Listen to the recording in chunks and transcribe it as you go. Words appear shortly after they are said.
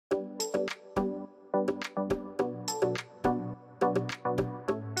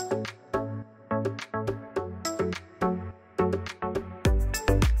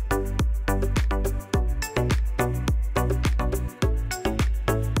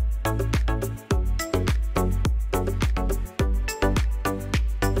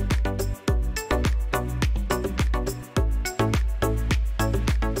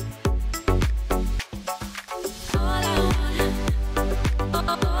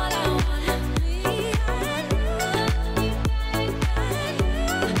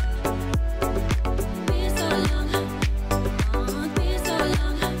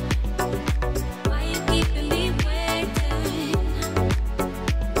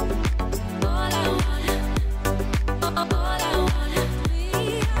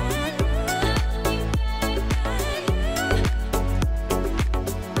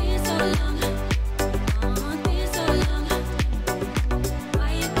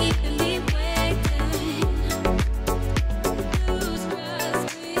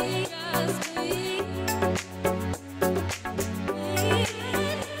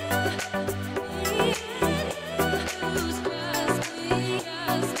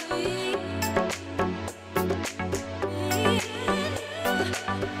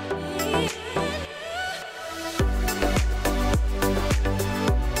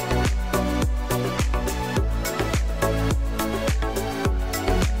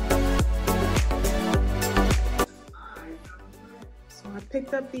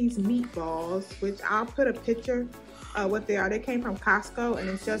picked up these meatballs, which I'll put a picture of what they are. They came from Costco, and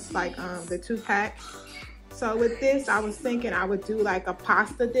it's just like the 2-pack. So with this, I was thinking I would do like a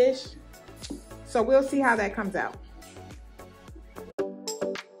pasta dish. So we'll see how that comes out.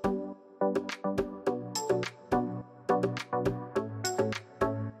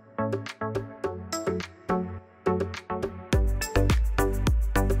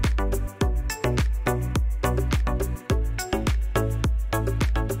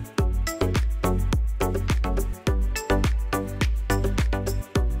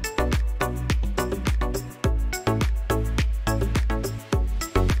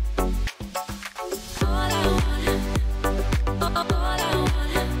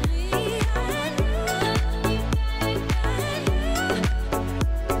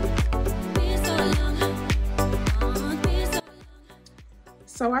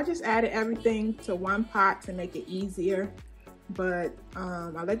 So I just added everything to one pot to make it easier, but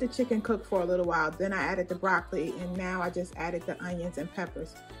I let the chicken cook for a little while. Then I added the broccoli, and now I just added the onions and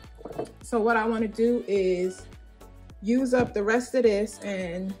peppers. So what I want to do is use up the rest of this,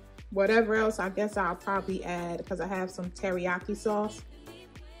 and whatever else I guess I'll probably add, because I have some teriyaki sauce,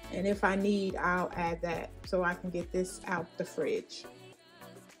 and if I need, I'll add that so I can get this out the fridge.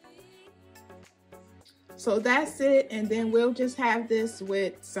 So that's it, and then we'll just have this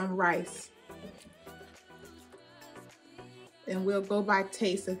with some rice. And we'll go by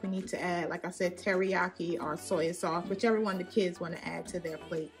taste if we need to add, like I said, teriyaki or soy sauce, whichever one the kids want to add to their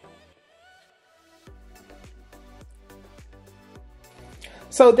plate.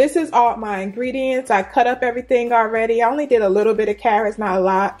 So this is all my ingredients. I cut up everything already. I only did a little bit of carrots, not a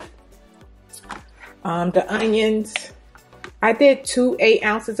lot. The onions. I did 2 8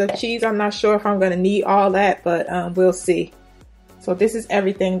 ounces of cheese. I'm not sure if I'm going to need all that, but we'll see. So this is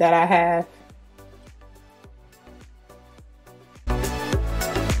everything that I have.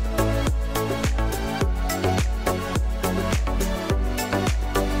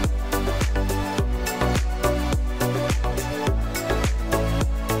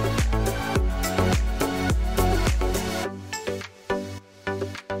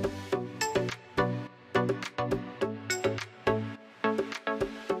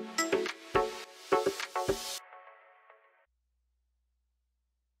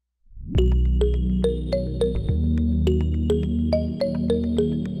 You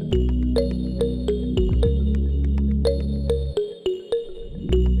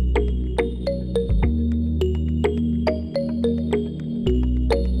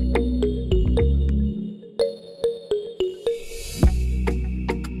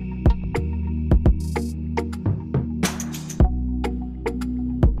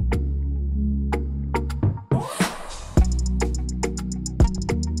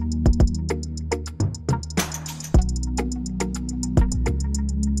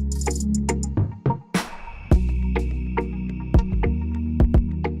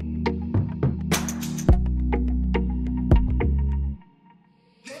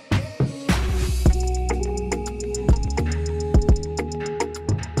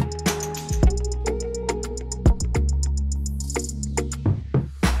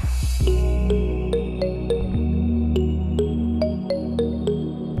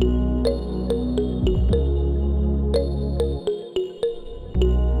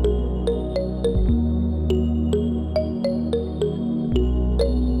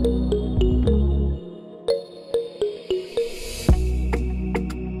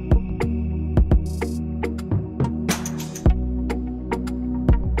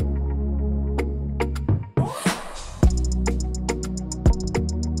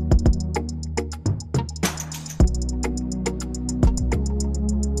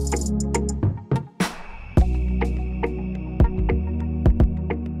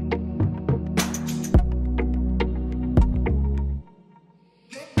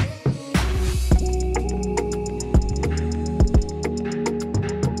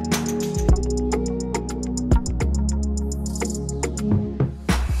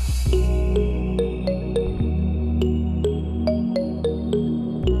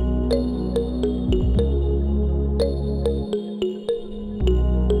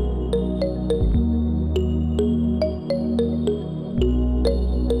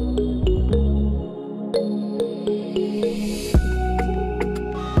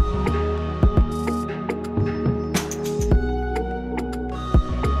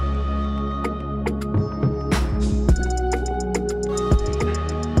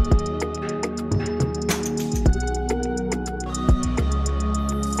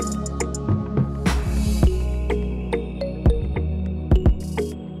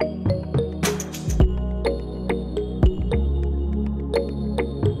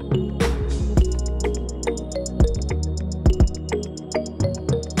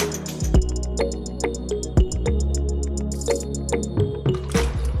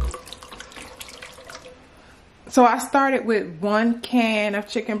So I started with 1 can of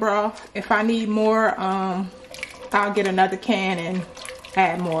chicken broth. If I need more, I'll get another can and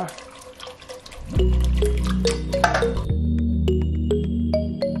add more.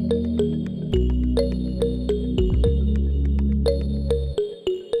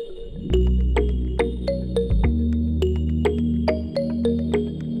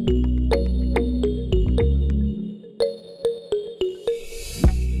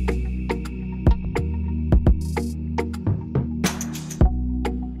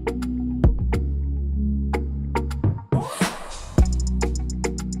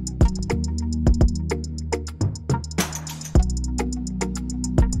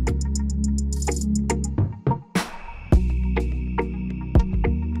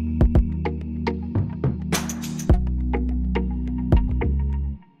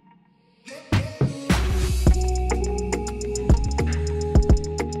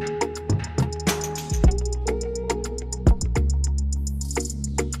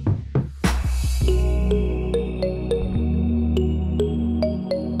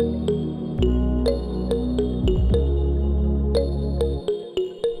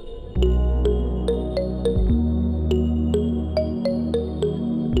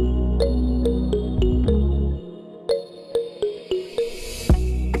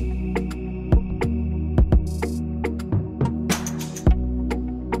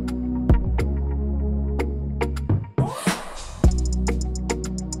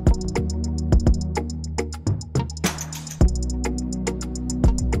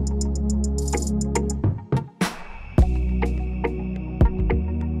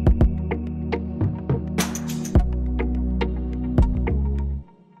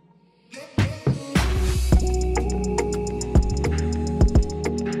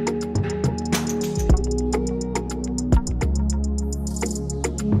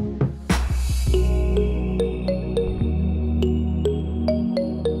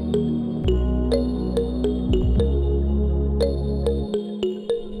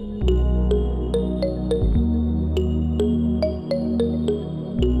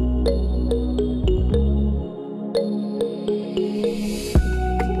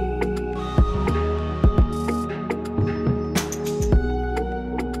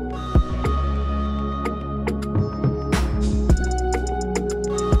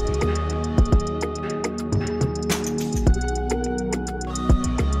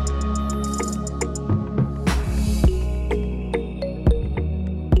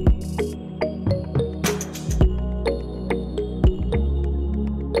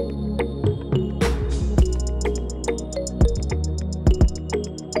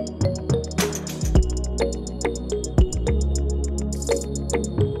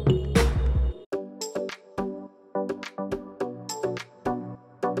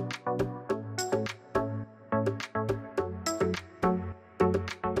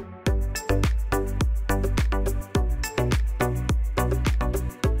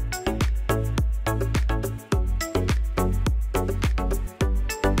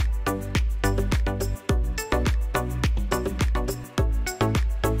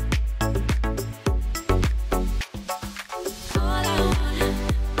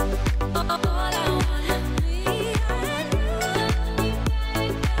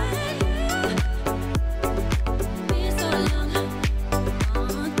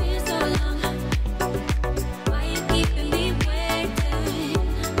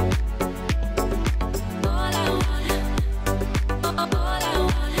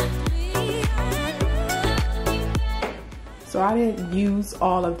 So I didn't use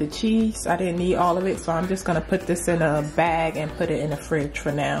all of the cheese. I didn't need all of it. So I'm just gonna put this in a bag and put it in the fridge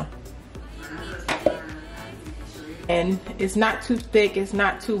for now. And it's not too thick, it's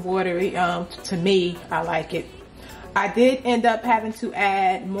not too watery. To me, I like it. I did end up having to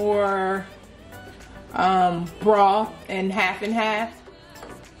add more broth and half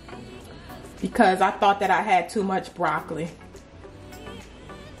because I thought that I had too much broccoli.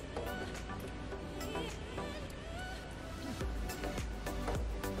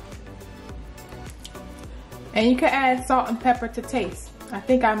 And you can add salt and pepper to taste. I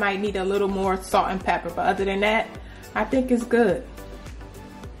think I might need a little more salt and pepper, but other than that, I think it's good.